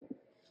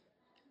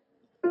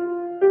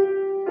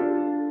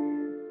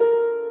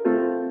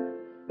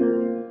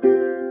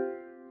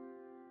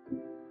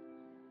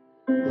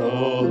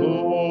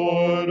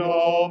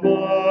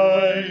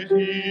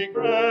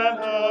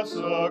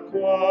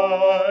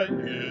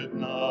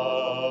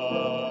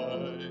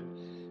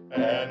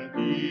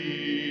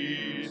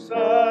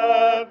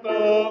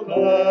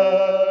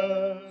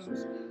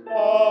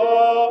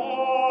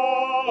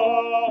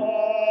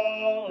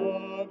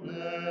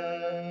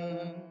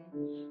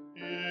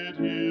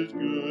is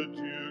good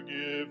to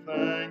give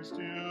thanks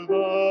to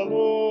the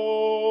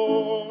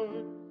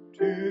Lord,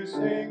 to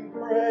sing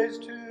praise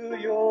to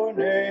your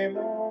name,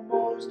 O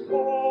Most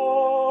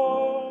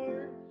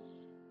High,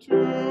 to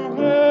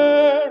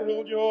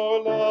herald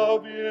your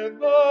love in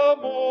the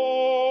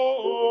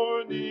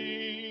morning,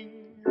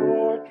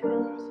 your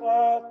truth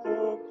at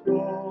the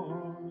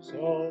close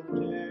of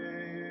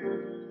day.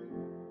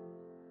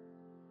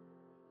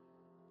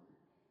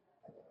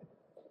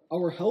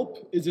 Our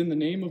help is in the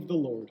name of the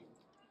Lord,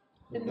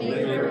 the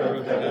maker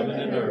of heaven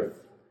and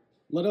earth.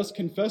 Let us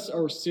confess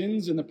our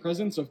sins in the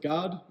presence of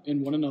God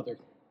and one another.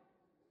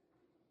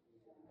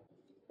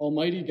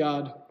 Almighty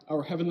God,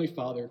 our Heavenly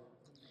Father,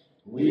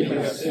 we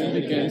have sinned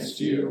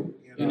against you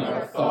in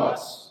our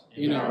thoughts,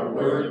 in our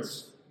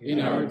words,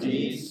 in our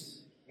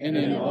deeds, and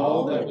in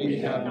all that we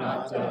have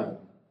not done.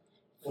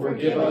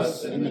 Forgive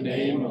us in the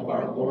name of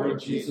our Lord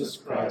Jesus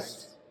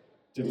Christ.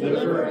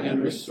 Deliver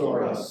and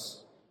restore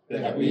us,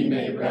 that we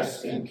may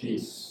rest in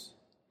peace.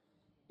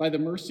 By the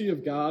mercy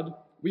of God,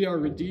 we are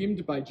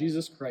redeemed by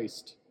Jesus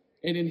Christ,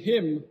 and in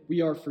him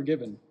we are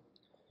forgiven.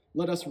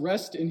 Let us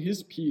rest in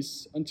his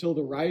peace until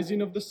the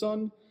rising of the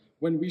sun,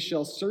 when we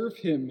shall serve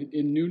him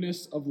in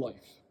newness of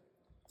life.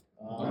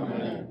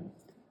 Amen.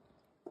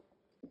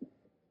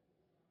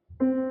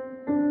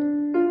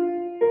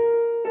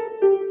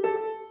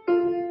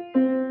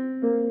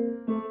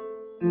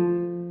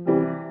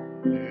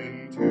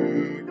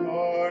 Into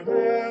your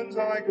hands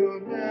I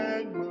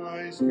commend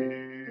my spirit.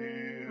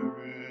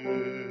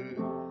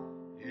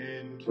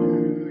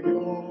 Into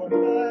your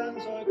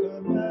hands I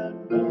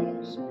commend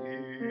my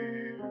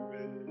spirit.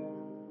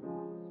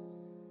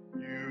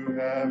 You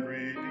have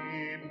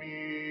redeemed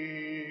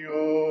me,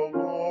 O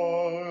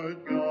Lord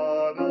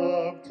God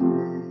of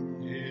truth.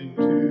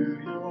 Into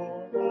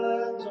your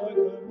hands I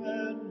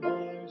commend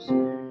my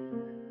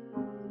spirit.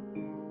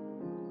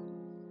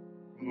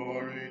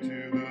 Glory to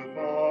the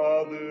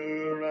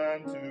Father,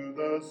 and to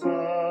the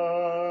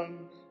Son,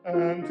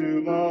 and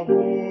to the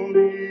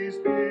Holy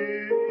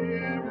Spirit.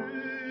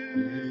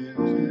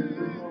 Into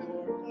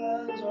your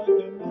hands I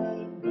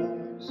commend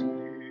my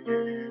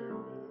spirit.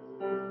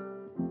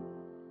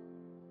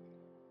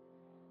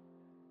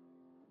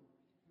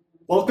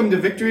 Welcome to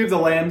Victory of the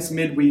Lambs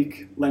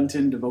Midweek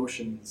Lenten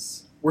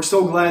Devotions. We're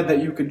so glad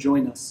that you could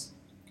join us.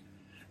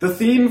 The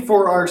theme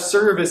for our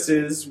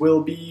services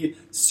will be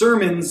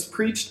sermons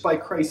preached by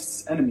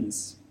Christ's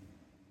enemies.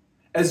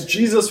 As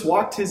Jesus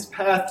walked his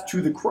path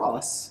to the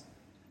cross,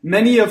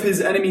 many of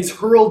his enemies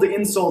hurled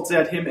insults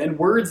at him and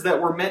words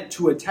that were meant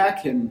to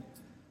attack him.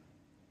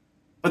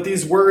 But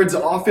these words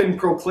often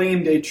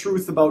proclaimed a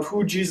truth about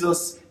who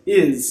Jesus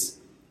is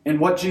and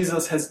what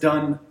Jesus has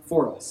done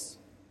for us.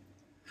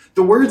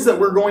 The words that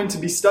we're going to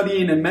be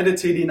studying and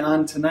meditating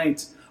on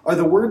tonight are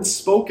the words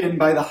spoken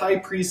by the high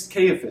priest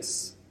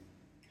Caiaphas.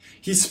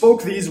 He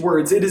spoke these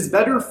words, "It is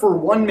better for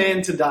one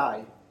man to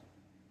die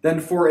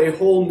than for a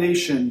whole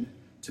nation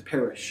to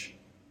perish."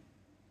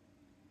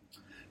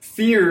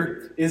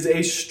 Fear is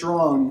a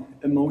strong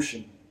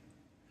emotion.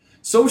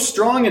 So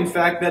strong, in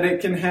fact, that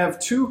it can have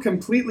two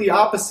completely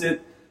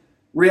opposite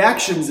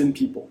reactions in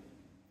people.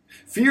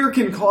 Fear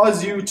can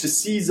cause you to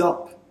seize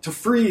up, to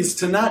freeze,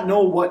 to not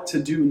know what to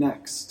do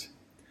next.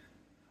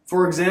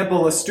 For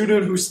example, a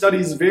student who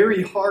studies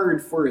very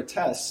hard for a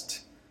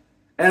test,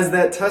 as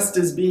that test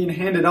is being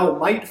handed out,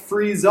 might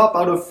freeze up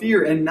out of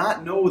fear and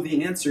not know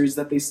the answers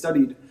that they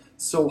studied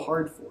so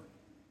hard for.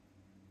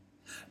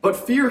 But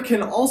fear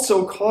can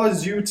also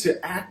cause you to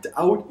act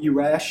out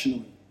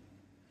irrationally,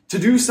 to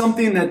do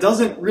something that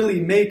doesn't really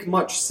make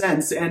much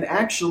sense, and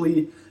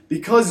actually,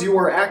 because you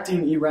are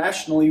acting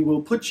irrationally,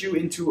 will put you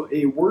into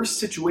a worse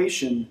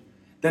situation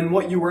than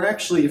what you were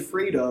actually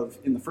afraid of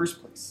in the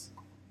first place.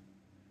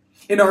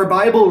 In our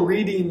Bible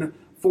reading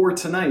for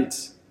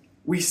tonight,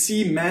 we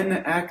see men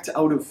act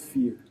out of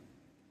fear.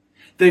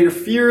 Their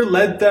fear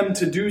led them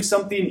to do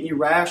something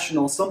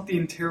irrational,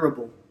 something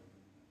terrible.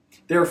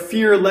 Their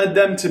fear led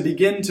them to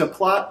begin to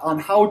plot on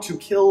how to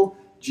kill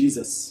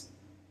Jesus.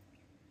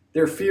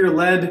 Their fear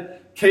led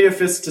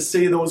Caiaphas to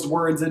say those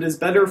words, "It is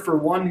better for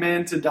one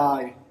man to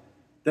die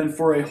than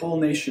for a whole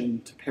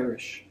nation to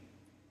perish."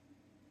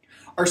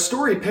 Our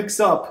story picks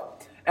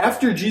up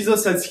after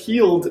Jesus has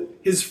healed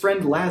his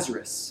friend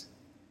Lazarus.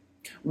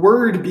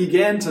 Word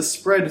began to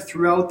spread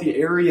throughout the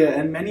area,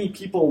 and many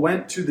people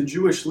went to the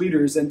Jewish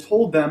leaders and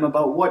told them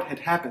about what had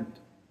happened.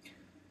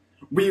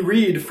 We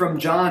read from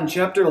John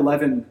chapter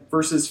 11,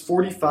 verses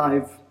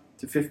 45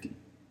 to 50.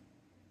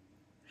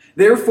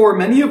 Therefore,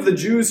 many of the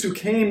Jews who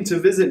came to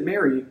visit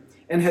Mary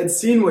and had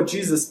seen what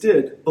Jesus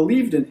did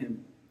believed in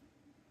him.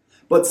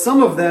 But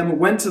some of them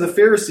went to the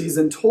Pharisees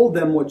and told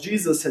them what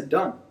Jesus had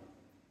done.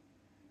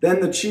 Then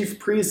the chief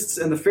priests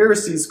and the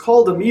Pharisees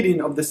called a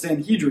meeting of the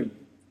Sanhedrin.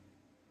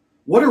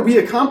 "What are we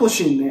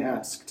accomplishing?" they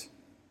asked.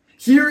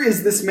 "Here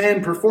is this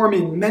man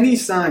performing many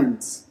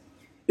signs.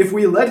 If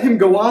we let him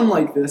go on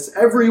like this,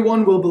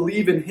 everyone will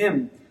believe in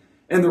him,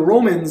 and the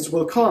Romans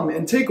will come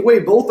and take away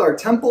both our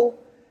temple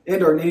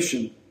and our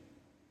nation."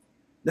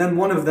 Then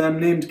one of them,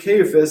 named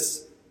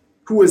Caiaphas,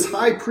 who was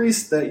high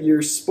priest that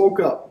year, spoke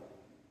up.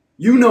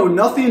 "You know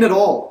nothing at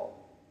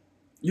all.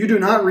 You do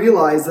not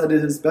realize that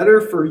it is better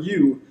for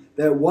you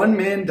that one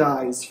man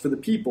dies for the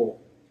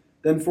people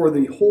than for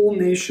the whole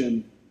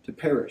nation to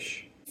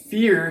perish."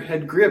 Fear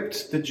had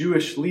gripped the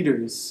Jewish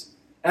leaders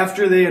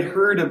after they had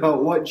heard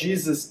about what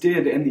Jesus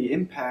did and the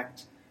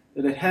impact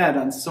that it had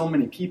on so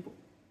many people.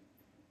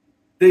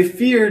 They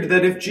feared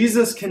that if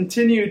Jesus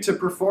continued to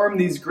perform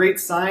these great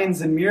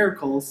signs and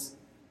miracles,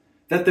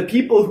 that the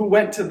people who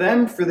went to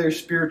them for their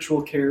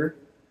spiritual care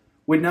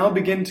would now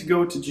begin to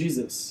go to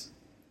Jesus.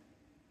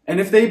 And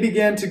if they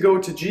began to go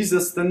to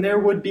Jesus, then there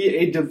would be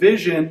a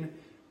division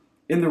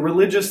in the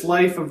religious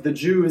life of the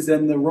Jews,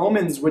 and the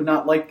Romans would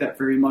not like that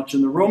very much.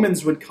 And the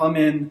Romans would come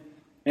in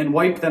and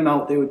wipe them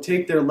out. They would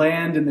take their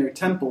land and their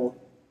temple,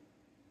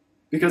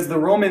 because the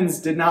Romans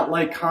did not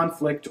like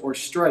conflict or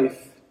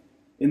strife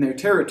in their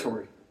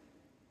territory.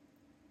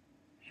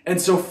 And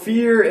so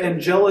fear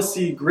and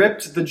jealousy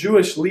gripped the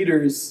Jewish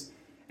leaders,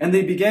 and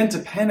they began to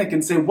panic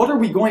and say, "What are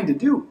we going to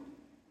do?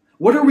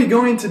 What are we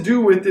going to do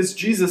with this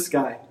Jesus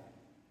guy?"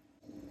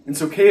 And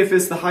so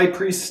Caiaphas, the high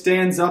priest,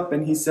 stands up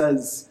and he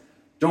says,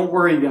 "Don't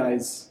worry,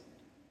 guys.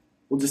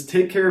 We'll just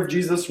take care of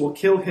Jesus. We'll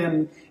kill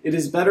him. It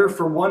is better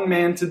for one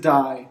man to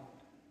die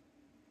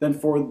than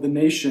for the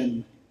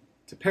nation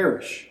to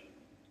perish.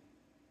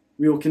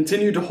 We will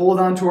continue to hold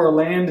on to our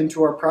land and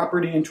to our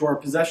property and to our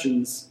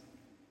possessions."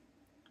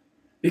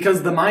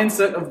 Because the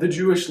mindset of the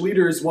Jewish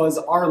leaders was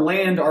our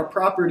land, our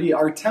property,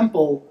 our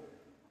temple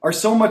are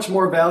so much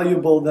more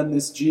valuable than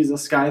this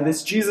Jesus guy.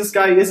 This Jesus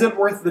guy isn't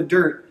worth the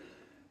dirt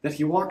that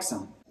he walks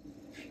on.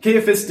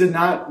 Caiaphas did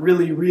not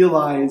really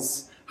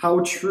realize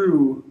how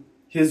true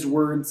his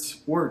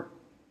words were.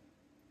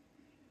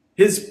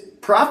 His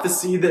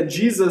prophecy that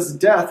Jesus'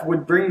 death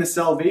would bring the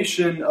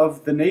salvation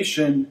of the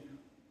nation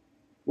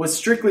was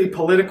strictly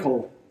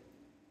political,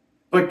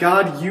 but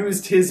God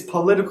used his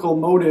political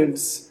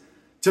motives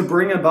to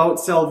bring about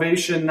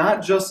salvation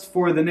not just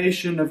for the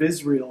nation of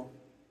Israel,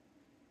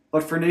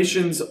 but for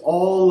nations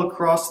all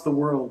across the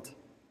world.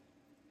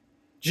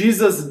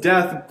 Jesus'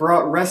 death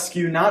brought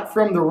rescue not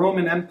from the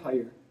Roman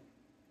Empire,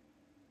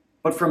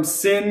 but from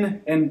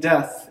sin and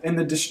death and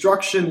the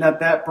destruction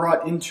that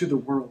brought into the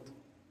world.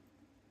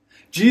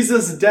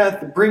 Jesus'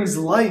 death brings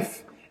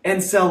life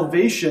and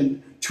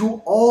salvation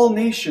to all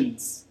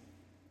nations.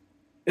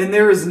 And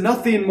there is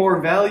nothing more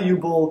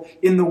valuable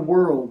in the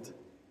world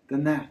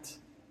than that.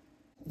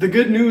 The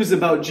good news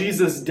about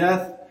Jesus'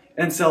 death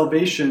and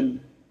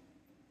salvation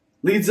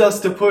leads us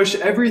to push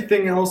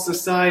everything else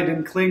aside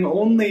and cling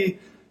only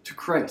to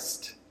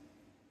Christ.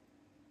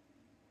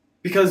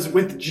 Because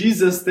with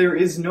Jesus, there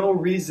is no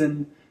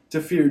reason to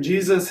fear.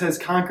 Jesus has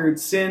conquered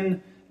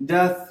sin,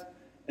 death,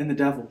 and the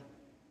devil.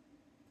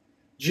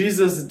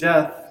 Jesus'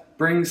 death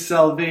brings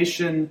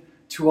salvation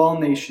to all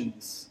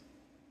nations.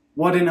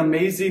 What an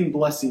amazing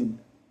blessing.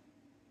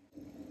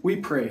 We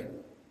pray.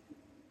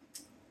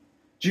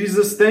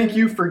 Jesus, thank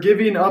you for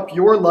giving up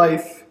your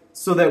life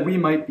so that we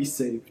might be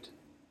saved.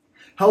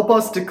 Help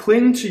us to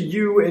cling to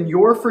you and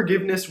your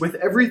forgiveness with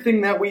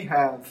everything that we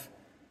have,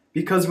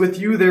 because with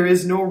you there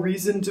is no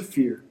reason to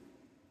fear.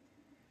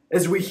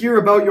 As we hear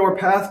about your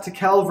path to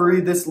Calvary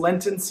this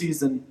Lenten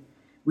season,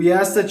 we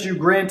ask that you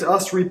grant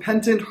us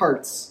repentant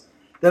hearts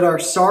that are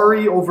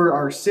sorry over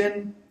our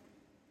sin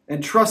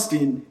and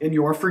trusting in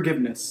your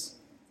forgiveness.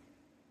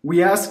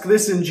 We ask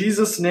this in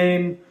Jesus'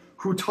 name,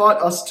 who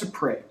taught us to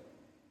pray.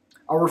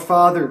 Our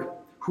Father,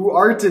 who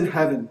art in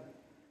heaven,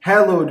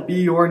 hallowed be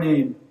your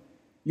name.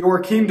 Your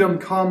kingdom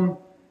come,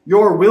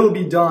 your will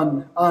be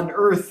done, on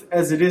earth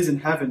as it is in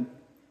heaven.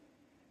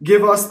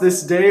 Give us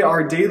this day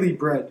our daily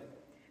bread,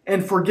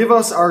 and forgive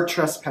us our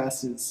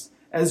trespasses,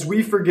 as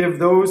we forgive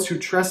those who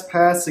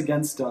trespass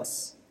against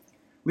us.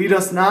 Lead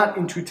us not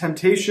into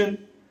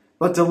temptation,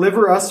 but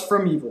deliver us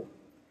from evil.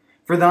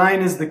 For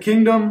thine is the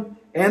kingdom,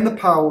 and the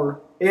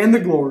power, and the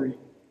glory,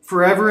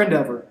 forever and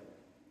ever.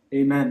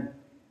 Amen.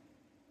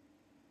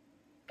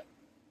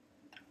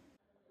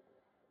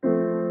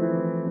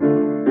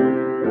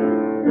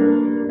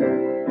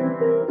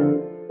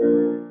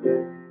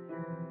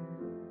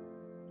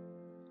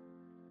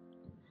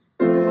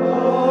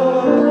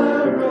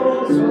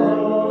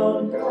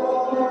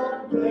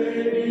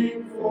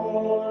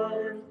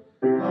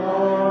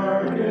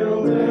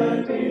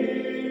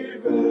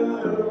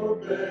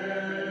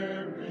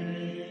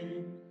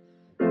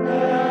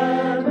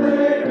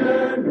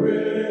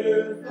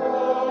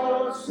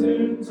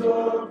 Sins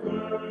of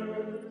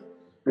earth,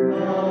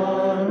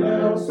 none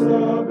else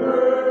the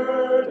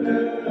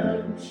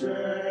burden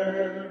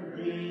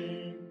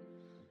sharing,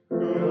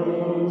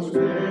 grows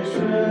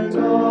patient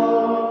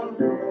on,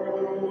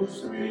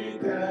 grows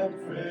weak and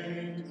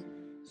faint,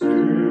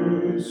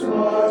 to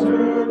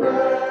slaughter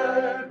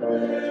led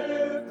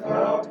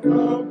without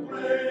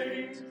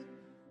complaint,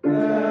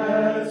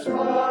 that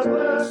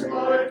spotless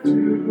life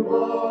to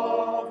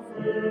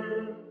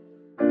offer,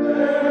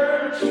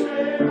 their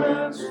shame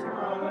and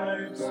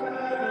stripes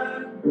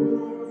and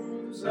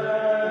wounds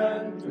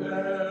and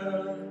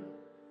death,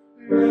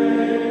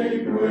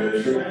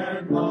 anguish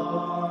and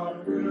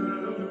mockery.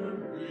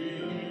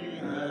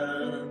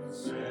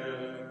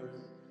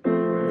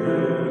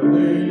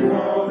 feeling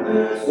how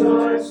this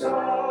I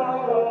suffer.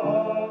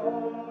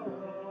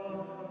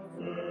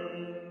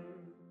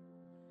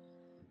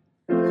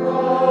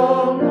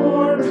 Come,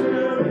 Lord,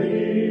 to me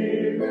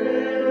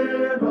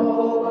in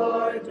all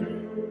I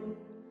do.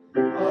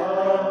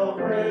 I'll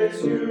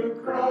praise you,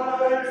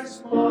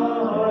 Christ,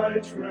 my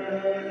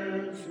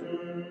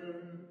treasure.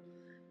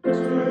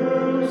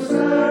 To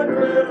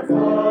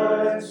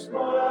sacrifice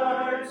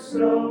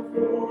myself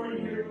for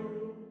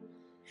you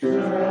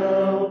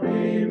shall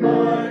be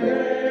my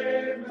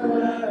aim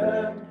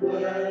and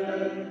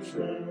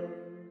pleasure.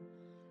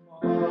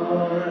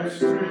 My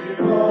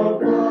stream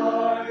of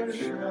life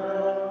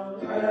shall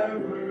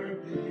ever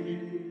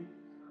be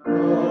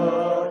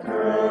a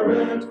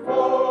current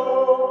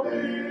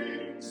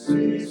flowing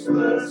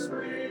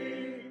ceaselessly.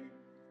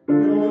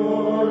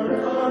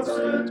 Your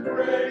constant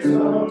grace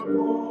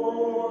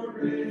outpouring,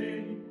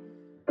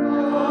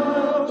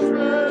 I'll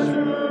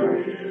treasure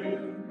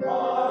in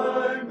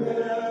my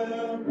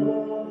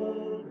memory.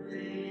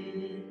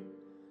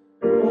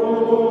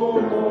 Oh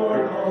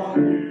Lord, all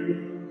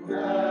you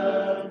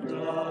have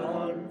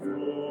done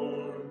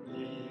for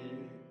me,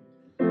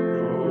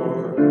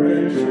 your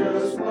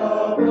gracious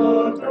love